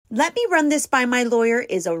Let me run this by my lawyer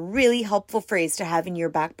is a really helpful phrase to have in your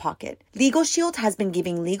back pocket. Legal Shield has been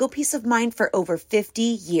giving legal peace of mind for over 50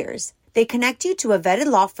 years. They connect you to a vetted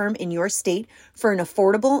law firm in your state for an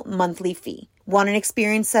affordable monthly fee. Want an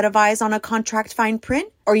experienced set of eyes on a contract fine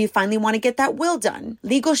print? Or you finally want to get that will done?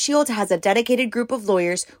 Legal Shield has a dedicated group of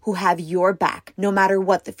lawyers who have your back, no matter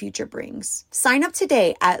what the future brings. Sign up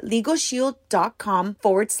today at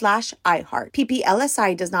LegalShield.com/iHeart.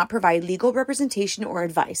 PPLSI does not provide legal representation or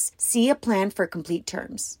advice. See a plan for complete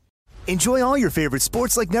terms. Enjoy all your favorite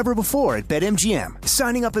sports like never before at BetMGM.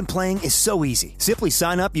 Signing up and playing is so easy. Simply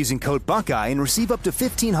sign up using code Buckeye and receive up to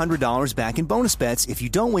 $1,500 back in bonus bets if you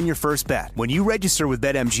don't win your first bet. When you register with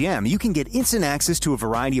BetMGM, you can get instant access to a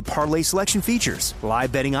variety of parlay selection features,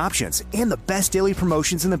 live betting options, and the best daily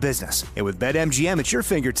promotions in the business. And with BetMGM at your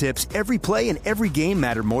fingertips, every play and every game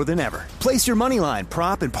matter more than ever. Place your moneyline,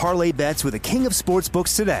 prop, and parlay bets with the king of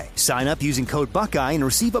sportsbooks today. Sign up using code Buckeye and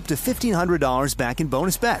receive up to $1,500 back in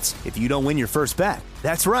bonus bets if you don't win your first bet.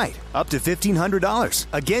 That's right, up to $1,500.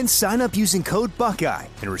 Again, sign up using code Buckeye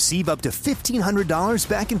and receive up to $1,500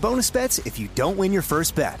 back in bonus bets if you don't win your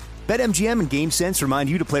first bet. BetMGM and GameSense remind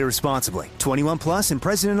you to play responsibly. 21 plus and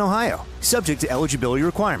present in Ohio. Subject to eligibility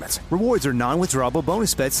requirements. Rewards are non-withdrawable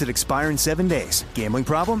bonus bets that expire in 7 days. Gambling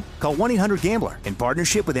problem? Call 1-800-GAMBLER in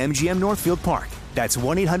partnership with MGM Northfield Park. That's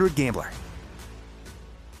 1-800-GAMBLER.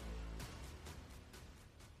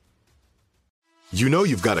 You know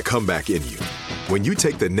you've got a comeback in you. When you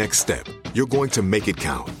take the next step, you're going to make it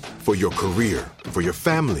count. For your career, for your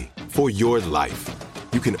family, for your life.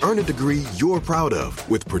 You can earn a degree you're proud of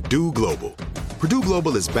with Purdue Global. Purdue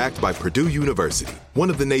Global is backed by Purdue University, one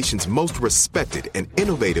of the nation's most respected and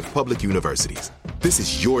innovative public universities. This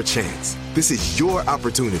is your chance. This is your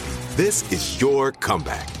opportunity. This is your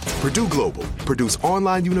comeback. Purdue Global, Purdue's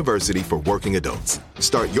online university for working adults.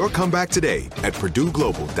 Start your comeback today at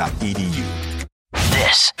purdueglobal.edu.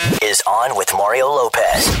 This is On with Mario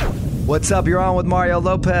Lopez. What's up? You're on with Mario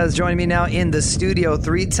Lopez. Joining me now in the studio,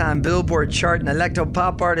 3-time Billboard chart and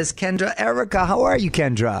electro-pop artist Kendra Erica. How are you,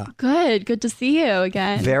 Kendra? Good. Good to see you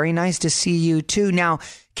again. Very nice to see you, too. Now,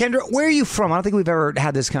 Kendra, where are you from? I don't think we've ever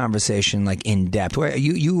had this conversation like in depth. Where,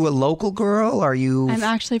 you a local girl? Are you? I'm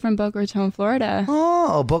actually from Boca Raton, Florida.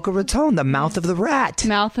 Oh, Boca Raton, the mouth of the rat.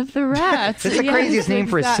 Mouth of the rat. That's the craziest name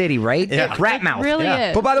for a city, right? Yeah. Rat mouth. It really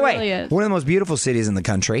is. But by the way, really one of the most beautiful cities in the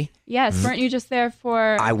country. Yes, weren't you just there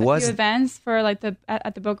for a few events for like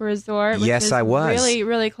at the Boca Resort? Which yes, is I was. Really,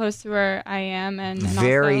 really close to where I am, and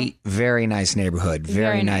very, also, very nice neighborhood.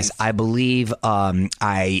 Very nice. I believe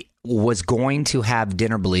I was going to have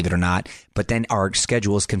dinner, believe it or not, but then our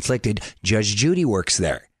schedules conflicted. Judge Judy works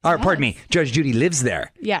there. Or, pardon me, Judge Judy lives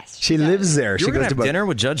there. Yes. She lives there. You were going to have dinner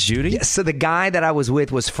with Judge Judy? Yeah, so the guy that I was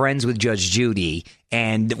with was friends with Judge Judy,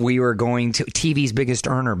 and we were going to TV's biggest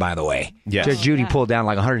earner, by the way. Yes. Judge Judy pulled down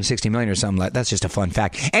like $160 million or something. That's just a fun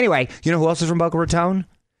fact. Anyway, you know who else is from Boca Raton?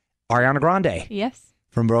 Ariana Grande. Yes.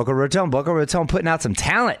 From Boca Raton. Boca Raton putting out some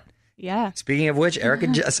talent. Yeah. Speaking of which,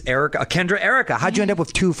 Kendra Erica, how'd you end up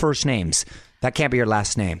with 2 first names? That can't be your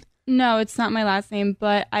last name. No, it's not my last name,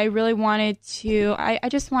 but I really wanted to, I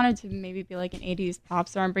just wanted to maybe be like an 80s pop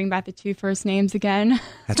star and bring back the 2 first names again.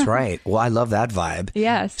 That's right. Well, I love that vibe.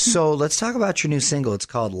 Yes. So let's talk about your new single. It's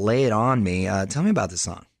called Lay It On Me. Tell me about this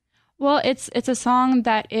song. Well, it's a song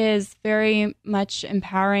that is very much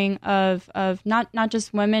empowering of not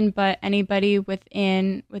just women, but anybody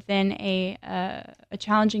within a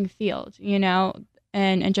challenging field, you know,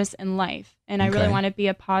 and just in life. And I really want to be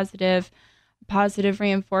a positive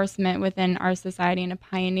reinforcement within our society and a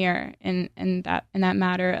pioneer in that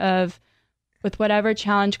matter of, with whatever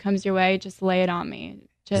challenge comes your way, just lay it on me.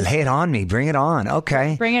 Just lay it on me. Bring it on.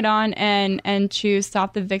 Okay. Bring it on and to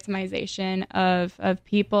stop the victimization of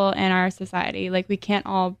people in our society. Like, we can't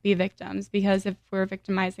all be victims, because if we're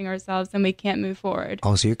victimizing ourselves, then we can't move forward.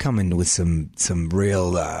 Oh, so you're coming with some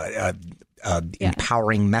real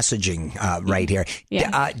empowering messaging right here.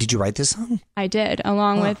 Yeah. Did you write this song? I did,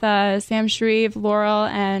 along with Sam Shreve, Laurel,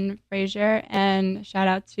 and Frazier. And shout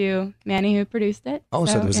out to Manny, who produced it. Oh,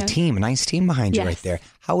 so there was a team, a nice team behind you right there.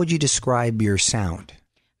 How would you describe your sound?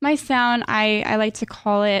 My sound, I like to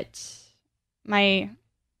call it my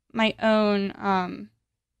own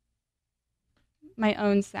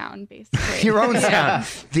sound, basically. Your own sound.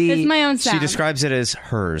 It's my own sound. She describes it as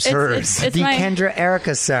hers. It's the Kendra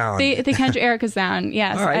Erica sound. The Kendra Erica sound.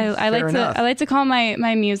 Yes, right, I like to call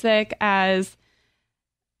my music as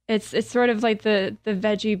it's sort of like the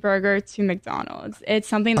veggie burger to McDonald's. It's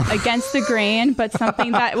something against the grain, but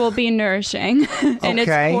something that will be nourishing in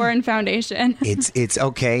its core and foundation. It's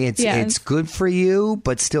okay. It's good for you,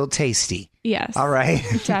 but still tasty. Yes. All right.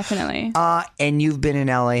 Definitely. And you've been in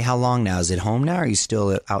LA how long now? Is it home now, or are you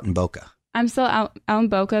still out in Boca? I'm still out in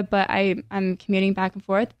Boca, but I'm commuting back and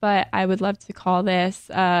forth. But I would love to call this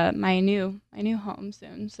my new home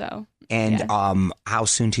soon. So. And yes. How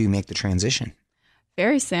soon do you make the transition?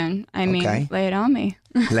 Very soon. I mean, lay it on me.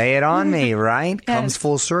 Lay it on me, right? Yes. Comes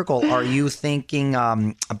full circle. Are you thinking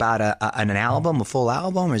about an album, a full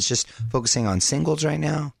album, or is just focusing on singles right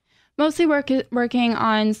now? Mostly working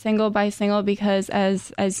on single by single because,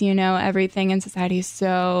 as you know, everything in society is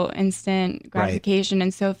so instant gratification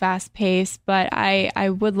and so fast paced. But I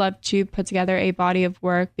would love to put together a body of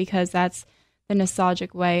work because that's the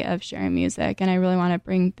nostalgic way of sharing music, and I really want to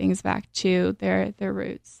bring things back to their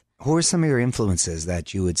roots. Who are some of your influences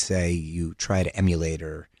that you would say you try to emulate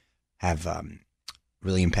or have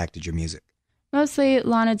really impacted your music? Mostly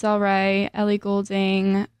Lana Del Rey, Ellie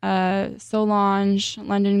Goulding, Solange,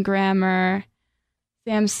 London Grammar,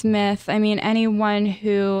 Sam Smith. I mean, anyone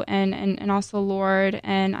who, and also Lorde,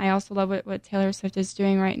 and I also love what Taylor Swift is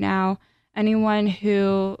doing right now. Anyone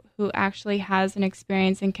who actually has an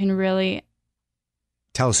experience and can really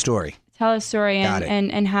tell a story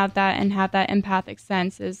and have that empathic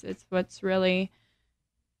sense is what's really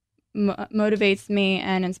motivates me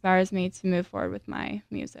and inspires me to move forward with my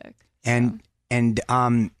music. And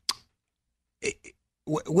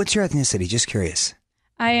what's your ethnicity? Just curious.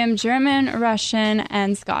 I am German, Russian,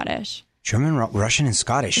 and Scottish. German, Russian, and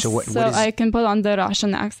Scottish. So what is... I can put on the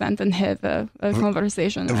Russian accent and have a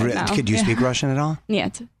conversation right now. Could you speak Russian at all?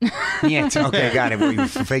 Niet. Niet. Okay, got it. Well, you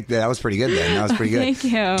faked that. That was pretty good then. That was pretty good. Thank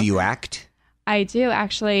you. Do you act? I do,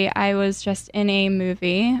 actually. I was just in a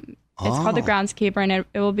movie. It's called The Groundskeeper, and it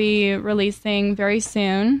will be releasing very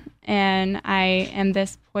soon. And I am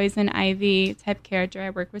this poison ivy type character.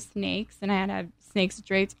 I work with snakes, and I had to have snakes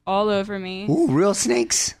draped all over me. Ooh, real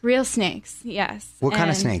snakes? Real snakes, yes. What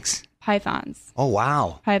kind of snakes? Pythons. Oh,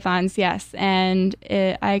 wow. Pythons, yes. And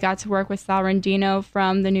I got to work with Sal Rendino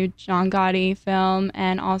from the new John Gotti film,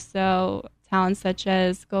 and also talents such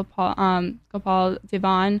as Gopal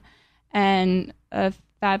Divan and a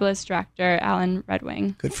fabulous director, Alan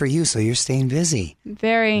Redwing. Good for you. So you're staying busy.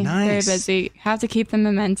 Very, nice. Very busy. Have to keep the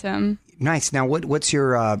momentum. Nice. Now, what's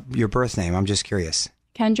your birth name? I'm just curious.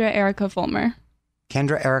 Kendra Erica Fulmer.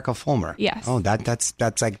 Kendra Erica Fulmer. Yes. Oh, that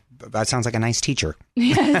sounds like a nice teacher.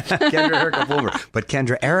 Yes. Kendra Erica Fulmer. But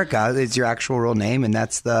Kendra Erica is your actual real name, and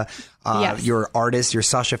that's the yes. your artist, your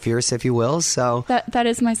Sasha Fierce, if you will. So that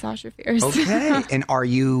is my Sasha Fierce. Okay. And are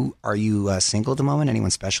you single at the moment?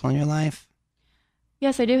 Anyone special in your life?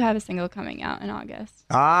 Yes, I do have a single coming out in August.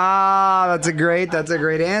 That's a great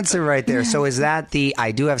answer right there. So is that the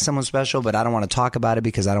I do have someone special, but I don't want to talk about it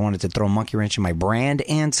because I don't want it to throw a monkey wrench in my brand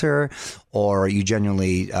answer, or you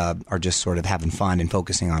genuinely are just sort of having fun and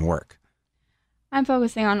focusing on work? I'm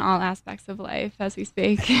focusing on all aspects of life as we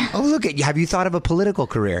speak. Oh, look at you. Have you thought of a political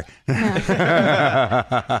career? Okay.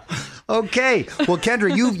 Well,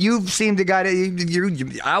 Kendra, you seem to got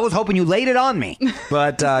it. I was hoping you laid it on me,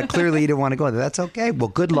 but clearly you didn't want to go there. That's okay. Well,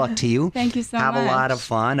 good luck to you. Thank you so much. Have a lot of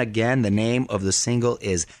fun. Again, the name of the single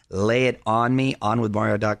is Lay It On Me,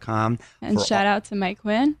 onwithmario.com. And shout out to Mike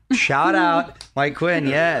Quinn. Shout out, Mike Quinn.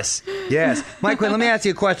 Yes. Mike Quinn, let me ask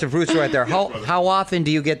you a question. Bruce, right there. How often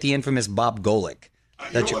do you get the infamous Bob Golick? All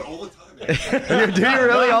the time. Do you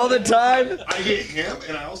really all the time? I get him,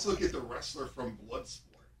 and I also get the wrestler from Bloodsport.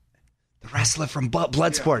 The wrestler from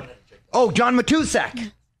Bloodsport. Oh, John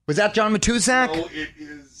Matuszak. Was that John Matuszak? No, it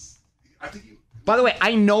is. I think. By the way,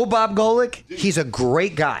 I know Bob Golick. He's a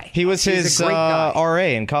great guy. He was his RA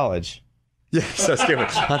in college. Yeah, so stupid.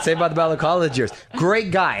 Not say about the Ballard College years. Great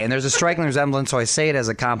guy, and there's a striking resemblance, so I say it as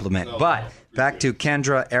a compliment. But back to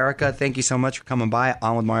Kendra Erica. Thank you so much for coming by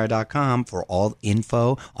onwithmario.com for all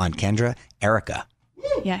info on Kendra Erica.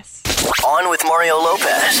 Yes. On with Mario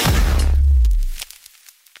Lopez.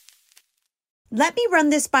 Let me run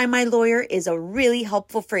this by my lawyer is a really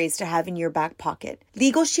helpful phrase to have in your back pocket.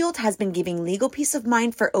 Legal Shield has been giving legal peace of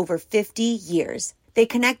mind for over 50 years. They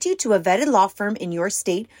connect you to a vetted law firm in your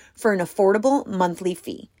state for an affordable monthly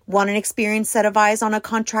fee. Want an experienced set of eyes on a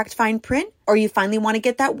contract fine print? Or you finally want to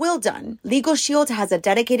get that will done? Legal Shield has a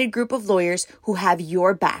dedicated group of lawyers who have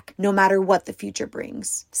your back, no matter what the future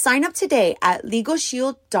brings. Sign up today at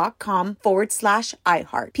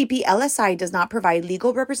LegalShield.com/iHeart. PPLSI does not provide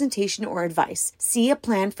legal representation or advice. See a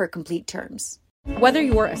plan for complete terms. Whether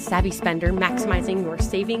you're a savvy spender maximizing your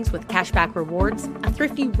savings with cashback rewards, a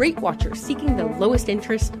thrifty rate watcher seeking the lowest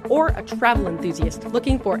interest, or a travel enthusiast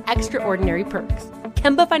looking for extraordinary perks,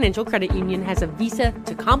 Kemba Financial Credit Union has a visa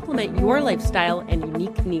to complement your lifestyle and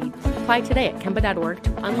unique needs. Apply today at Kemba.org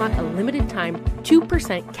to unlock a limited-time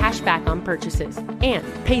 2% cash back on purchases and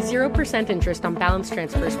pay 0% interest on balance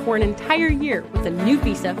transfers for an entire year with a new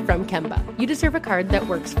visa from Kemba. You deserve a card that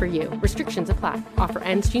works for you. Restrictions apply. Offer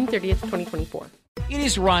ends June 30th, 2024. It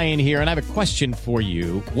is Ryan here, and I have a question for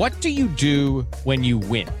you. What do you do when you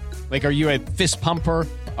win? Like, are you a fist pumper,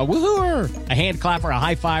 a woohooer, a hand clapper, a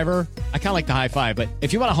high fiver? I kind of like the high five, but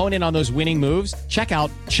if you want to hone in on those winning moves, check out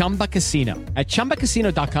Chumba Casino. At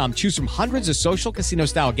ChumbaCasino.com, choose from hundreds of social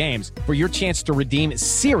casino-style games for your chance to redeem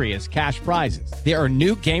serious cash prizes. There are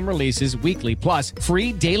new game releases weekly, plus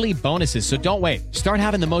free daily bonuses, so don't wait. Start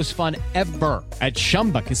having the most fun ever at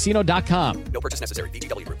ChumbaCasino.com. No purchase necessary.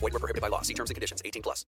 VGW. Void where prohibited by law. See terms and conditions. 18+.